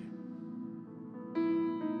touch you.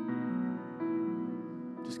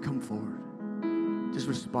 Just come forward. Just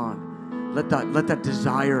respond. Let that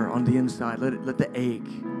desire on the inside, let the ache,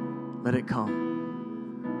 let it come.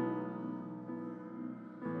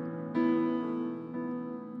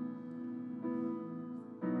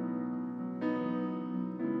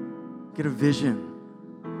 Get a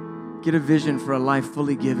vision. Get a vision for a life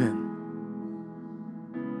fully given.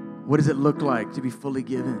 What does it look like to be fully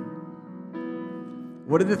given?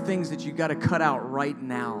 What are the things that you got to cut out right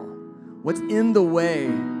now? What's in the way?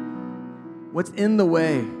 What's in the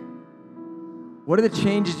way? What are the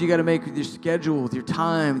changes you got to make with your schedule, with your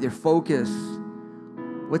time, with your focus?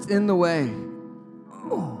 What's in the way?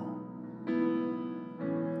 Oh.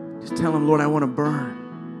 Just tell Him, Lord, I want to burn.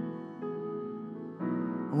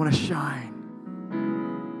 I want to shine.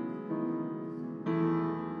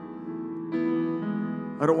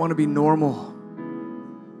 I don't want to be normal.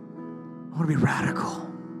 I want to be radical.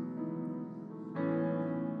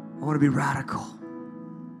 I want to be radical.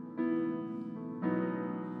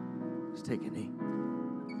 Just take a knee.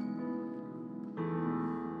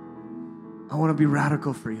 I want to be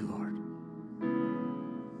radical for you, Lord.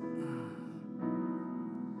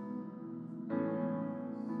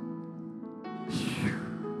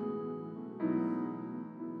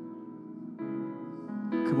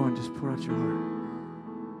 Come on, just pour out your heart.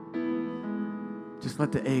 Just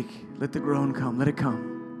let the ache, let the groan come. Let it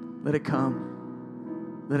come. Let it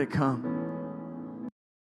come. Let it come.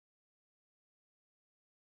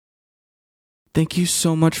 Thank you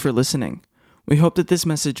so much for listening. We hope that this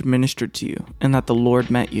message ministered to you and that the Lord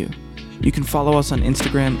met you. You can follow us on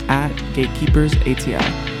Instagram at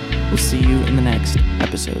GatekeepersATI. We'll see you in the next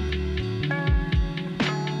episode.